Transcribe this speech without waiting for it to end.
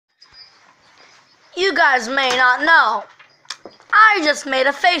You guys may not know, I just made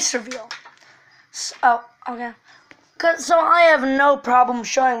a face reveal. So, okay. So I have no problem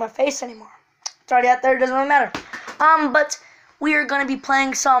showing my face anymore. It's already out there, it doesn't really matter. But we are going to be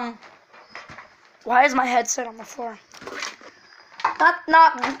playing some... Why is my headset on the floor?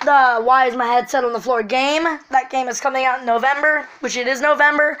 Not the why is my headset on the floor game. That game is coming out in November, which it is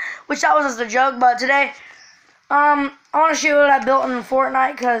November, which that was just a joke, but today, I want to show you what I built in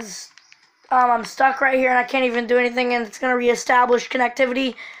Fortnite, because I'm stuck right here and I can't even do anything, and it's going to reestablish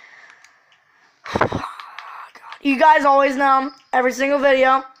connectivity. You guys always know, every single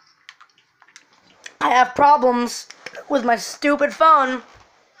video, I have problems with my stupid phone,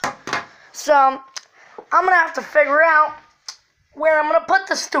 so I'm going to have to figure out where I'm going to put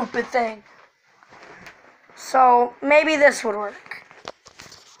the stupid thing. So, maybe this would work.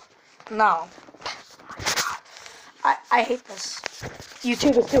 No. I hate this.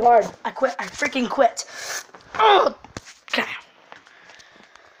 YouTube is too hard. I quit. I freaking quit. Ugh. Okay.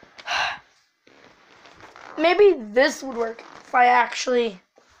 Maybe this would work if I actually,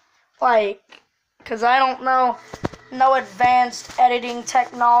 because I don't know no advanced editing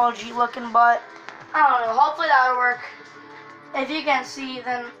technology looking, but I don't know. Hopefully that'll work. If you can't see,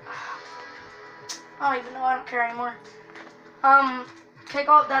 then I don't even know. I don't care anymore. Kick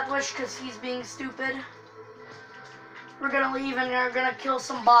out Deathwish because he's being stupid. We're gonna leave and we're gonna kill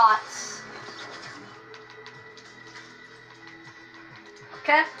some bots.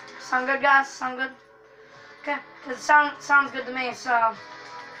 Okay? Sound good, guys? Sound good? Okay? Because it sounds good to me, so...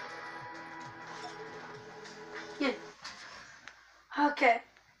 Yeah. Okay.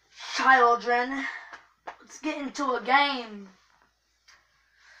 Children. Let's get into a game.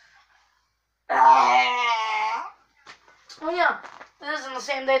 Oh yeah, this is on the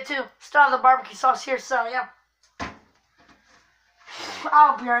same day too. Still have the barbecue sauce here, so yeah.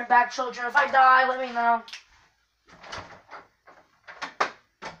 I'll be right back, children. If I die, let me know.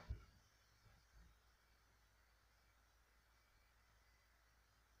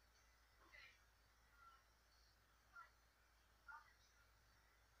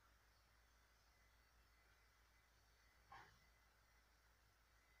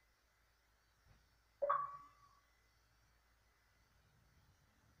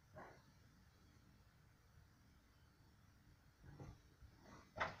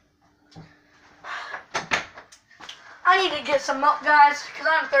 I need to get some milk, guys, because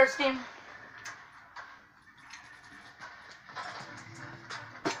I'm thirsty.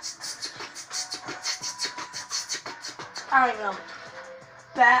 I don't even know.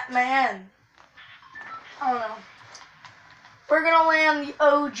 Batman. I don't know. We're going to land the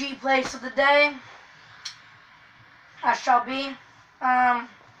OG place of the day. That shall be.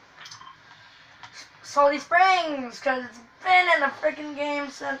 Salty Springs, because it's been in the freaking game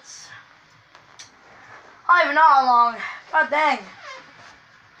since... I don't even know how long. God dang.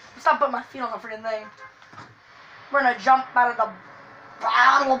 Stop putting my feet on the freaking thing. We're gonna jump out of the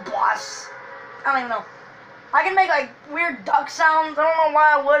battle bus. I don't even know. I can make like weird duck sounds. I don't know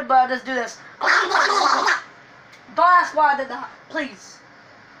why I would, but I'll just do this. Don't ask why I did that. Please.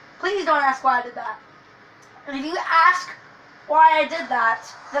 Please don't ask why I did that. And if you ask why I did that,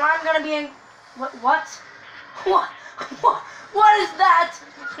 then I'm gonna be in... What? What is that?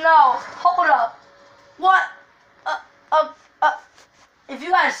 No. Hold up. What? If you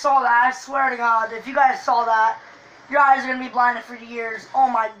guys saw that, I swear to God, if you guys saw that, your eyes are going to be blinded for years. Oh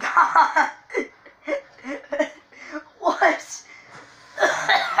my God. What?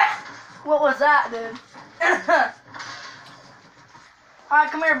 What was that, dude?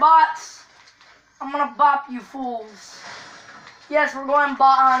 Alright, come here, bots. I'm going to bop you fools. Yes, we're going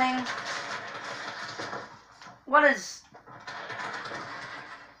bot hunting. What is...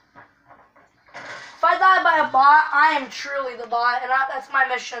 If I die by a bot, I am truly the bot, and that's my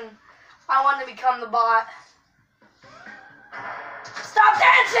mission. I want to become the bot. Stop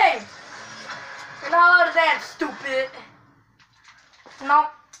dancing! You're not allowed to dance, stupid.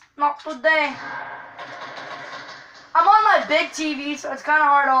 Nope, not today. I'm on my big TV, so it's kind of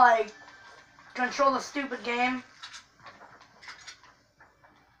hard to, like, control the stupid game.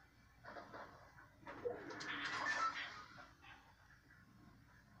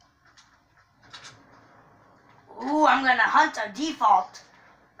 Ooh, I'm gonna hunt a default.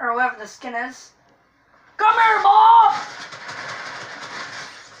 Or whoever the skin is. Come here, ball!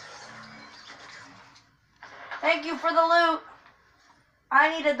 Thank you for the loot.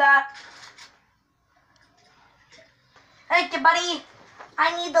 I needed that. Thank you, buddy.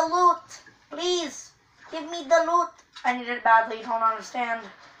 I need the loot. Please, give me the loot. I need it badly. Don't understand.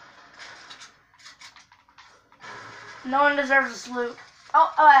 No one deserves this loot.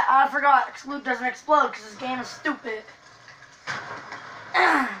 Oh, I forgot. Luke doesn't explode because this game is stupid.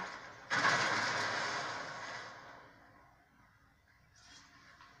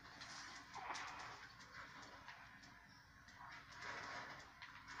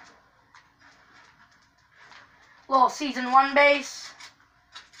 Little season 1 base.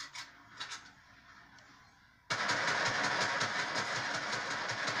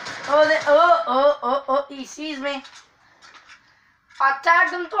 Oh, he sees me. I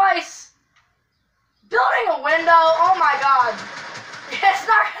tagged him twice. Building a window, oh my god. It's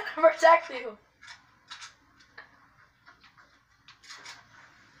not gonna protect you.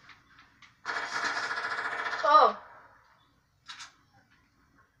 Oh.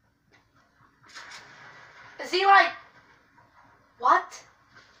 Is he like, what?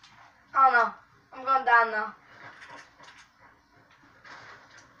 I don't know. I'm going down now.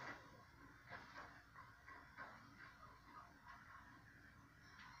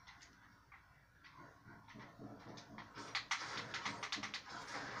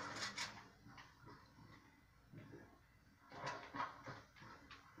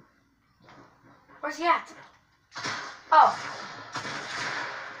 Where's he at? Oh.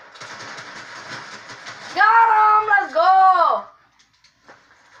 Got him! Let's go!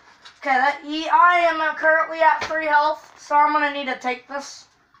 Okay, I am currently at 3 health, so I'm gonna need to take this.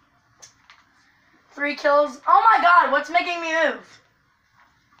 3 kills. Oh my god, what's making me move?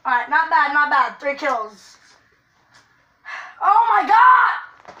 Alright, not bad, not bad. 3 kills. Oh my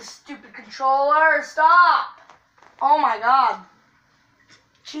god! This stupid controller, stop! Oh my god.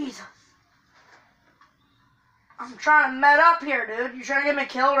 Jesus. I'm trying to met up here, dude. You trying to get me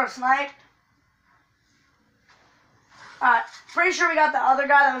killed or sniped? Alright, pretty sure we got the other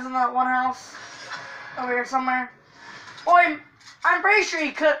guy that was in that one house over here somewhere. Or I'm pretty sure he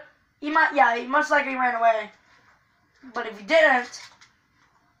could. He most likely ran away. But if he didn't,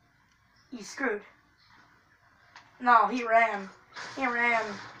 he's screwed. No, he ran. He ran.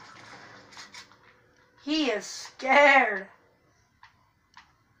 He is scared.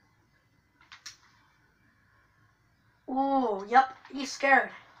 Ooh, yep, he's scared.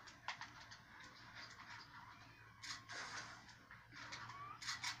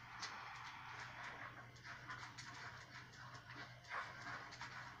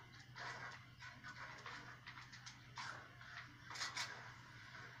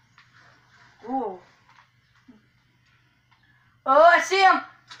 Ooh. Oh, I see him.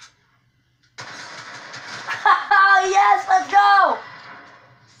 Yes, let's go.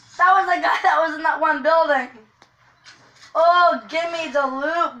 That was the guy that was in that one building. Oh, give me the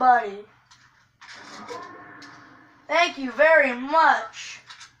loot, buddy. Thank you very much.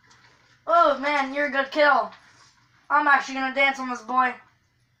 Oh, man, you're a good kill. I'm actually going to dance on this boy.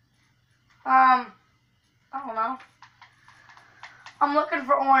 I don't know. I'm looking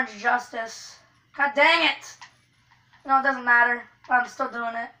for Orange Justice. God dang it. No, it doesn't matter, but I'm still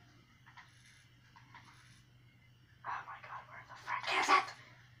doing it. Oh my god, where the frick is it?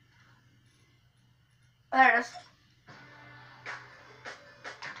 There it is.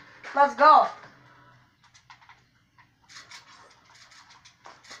 Let's go.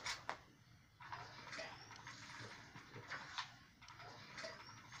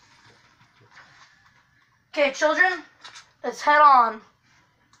 Okay, children, let's head on.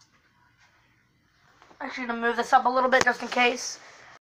 Actually, to move this up a little bit just in case.